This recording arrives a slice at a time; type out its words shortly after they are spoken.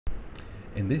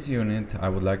In this unit, I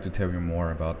would like to tell you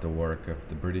more about the work of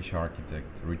the British architect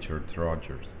Richard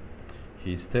Rogers.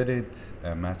 He studied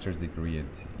a master's degree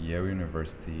at Yale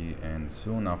University, and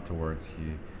soon afterwards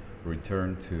he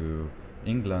returned to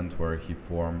England, where he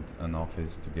formed an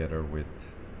office together with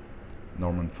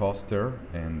Norman Foster,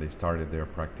 and they started their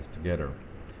practice together.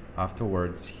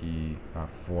 Afterwards, he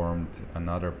formed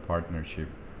another partnership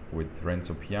with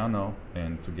Renzo Piano,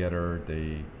 and together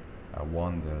they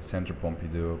won the Centre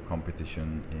Pompidou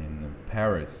competition in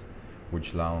Paris,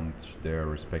 which launched their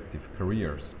respective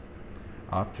careers.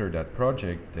 After that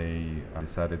project, they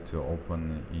decided to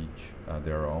open each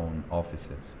their own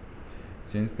offices.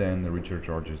 Since then, Richard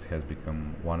Rogers has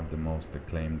become one of the most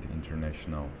acclaimed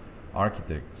international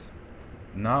architects.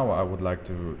 Now I would like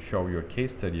to show you a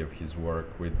case study of his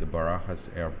work with the Barajas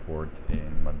airport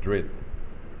in Madrid.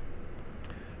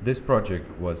 This project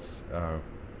was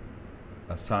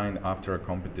assigned after a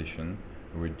competition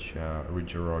which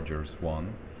Richard Rogers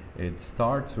won. It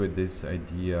starts with this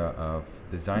idea of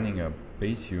designing a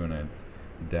base unit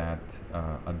that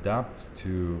adapts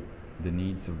to the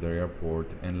needs of the airport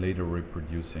and later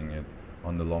reproducing it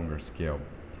on the longer scale.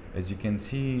 As you can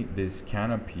see, this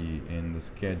canopy in the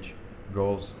sketch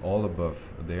goes all above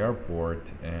the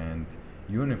airport and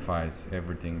unifies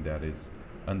everything that is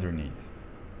underneath.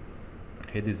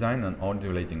 He designed an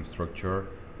undulating structure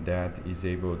that is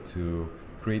able to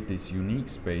create this unique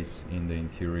space in the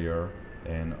interior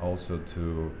and also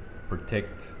to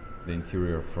protect the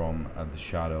interior from the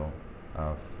shadow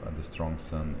of the strong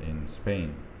sun in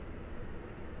Spain.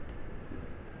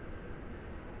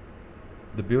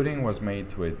 The building was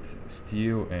made with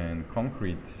steel and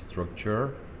concrete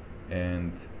structure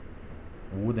and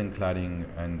wooden cladding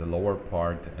in the lower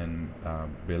part and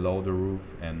below the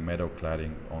roof, and metal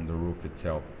cladding on the roof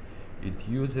itself. It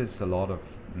uses a lot of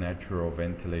natural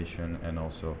ventilation and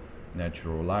also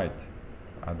natural light.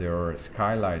 There are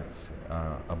skylights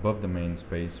above the main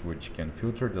space which can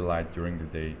filter the light during the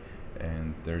day,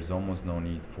 and there's almost no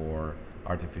need for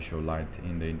artificial light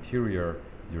in the interior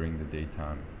during the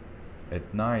daytime.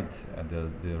 At night,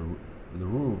 the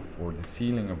roof or the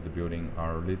ceiling of the building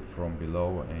are lit from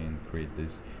below and create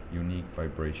this unique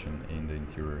vibration in the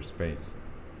interior space.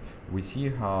 We see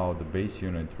how the base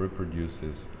unit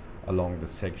reproduces along the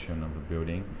section of the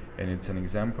building, and it's an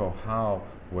example of how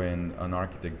when an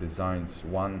architect designs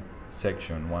one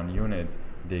section, one unit,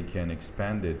 they can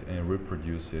expand it and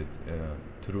reproduce it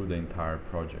through the entire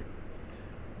project.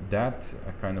 That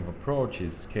kind of approach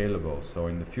is scalable, so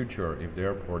in the future, if the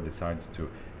airport decides to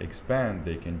expand,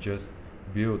 they can just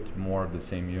build more of the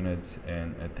same units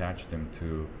and attach them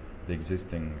to the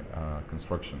existing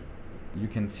construction. You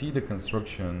can see the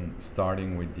construction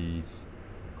starting with these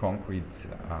concrete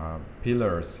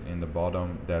pillars in the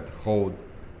bottom that hold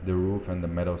the roof and the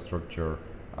metal structure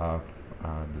of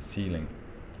the ceiling.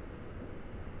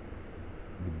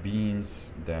 The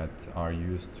beams that are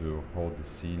used to hold the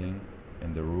ceiling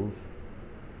and the roof,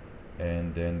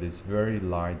 and then this very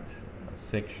light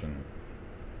section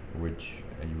which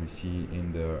you see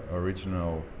in the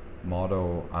original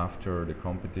model after the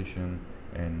competition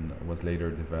and was later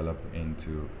developed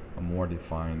into a more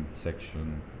defined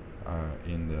section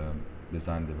in the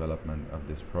design development of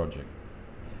this project.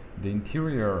 The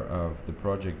interior of the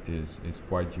project is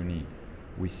quite unique.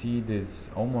 We see this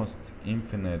almost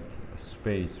infinite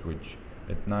space which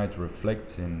at night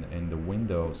reflects in the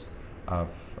windows of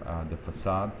the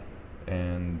facade,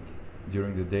 and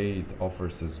during the day it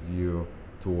offers us view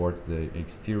towards the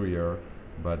exterior,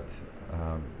 but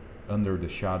under the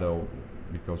shadow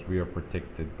because we are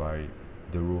protected by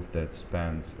the roof that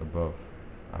spans above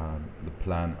the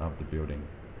plan of the building.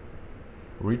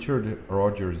 Richard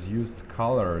Rogers used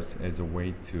colors as a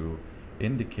way to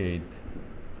indicate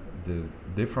the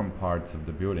different parts of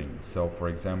the building. So for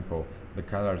example, the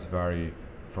colors vary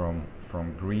from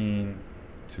green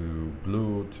to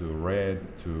blue to red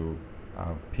to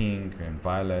pink and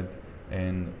violet,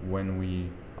 and when we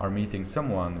are meeting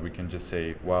someone we can just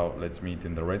say, well, let's meet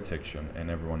in the red section, and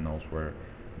everyone knows where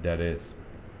that is.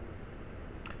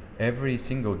 Every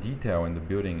single detail in the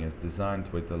building is designed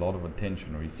with a lot of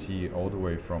attention. We see all the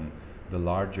way from the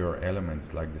larger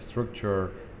elements like the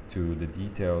structure to the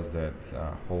details that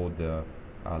hold the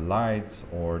lights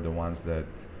or the ones that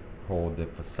hold the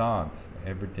facade.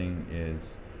 Everything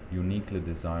is uniquely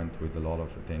designed with a lot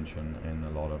of attention and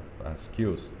a lot of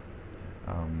skills.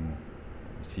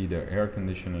 We see the air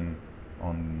conditioning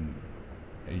on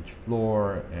each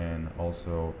floor and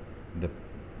also the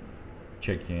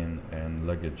check-in and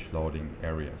luggage loading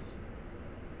areas.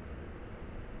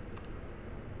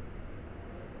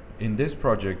 In this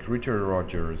project, Richard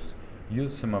Rogers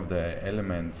use some of the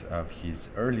elements of his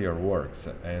earlier works,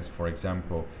 as for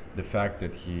example the fact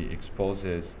that he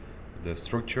exposes the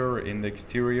structure in the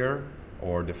exterior,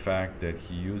 or the fact that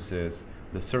he uses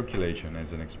the circulation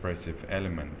as an expressive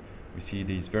element. We see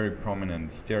these very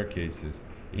prominent staircases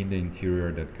in the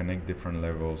interior that connect different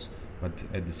levels, but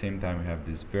at the same time have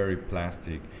this very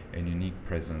plastic and unique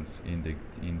presence in the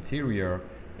interior,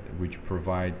 which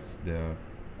provides the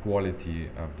quality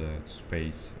of the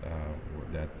space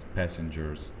that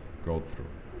passengers go through.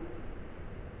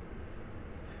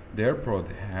 The airport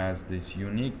has this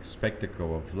unique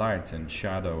spectacle of lights and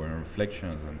shadow and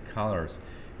reflections and colors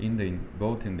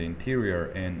both in the interior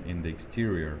and in the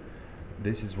exterior.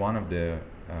 This is one of the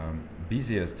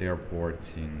busiest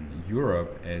airports in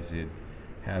Europe, as it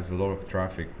has a lot of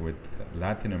traffic with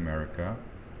Latin America,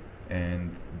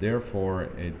 and therefore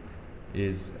it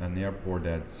is an airport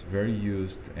that's very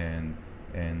used, and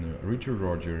Richard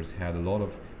Rogers had a lot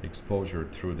of exposure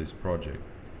through this project.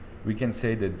 We can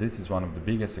say that this is one of the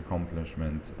biggest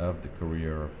accomplishments of the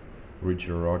career of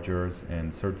Richard Rogers,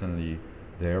 and certainly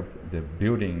the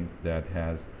building that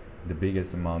has the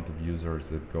biggest amount of users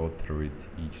that go through it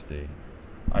each day.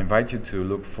 I invite you to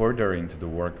look further into the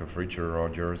work of Richard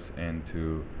Rogers and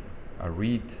to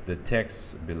read the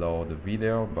text below the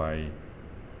video by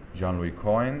Jean-Louis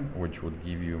Cohen, which would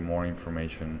give you more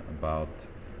information about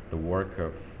the work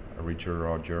of Richard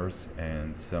Rogers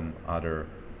and some other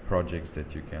projects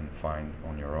that you can find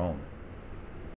on your own.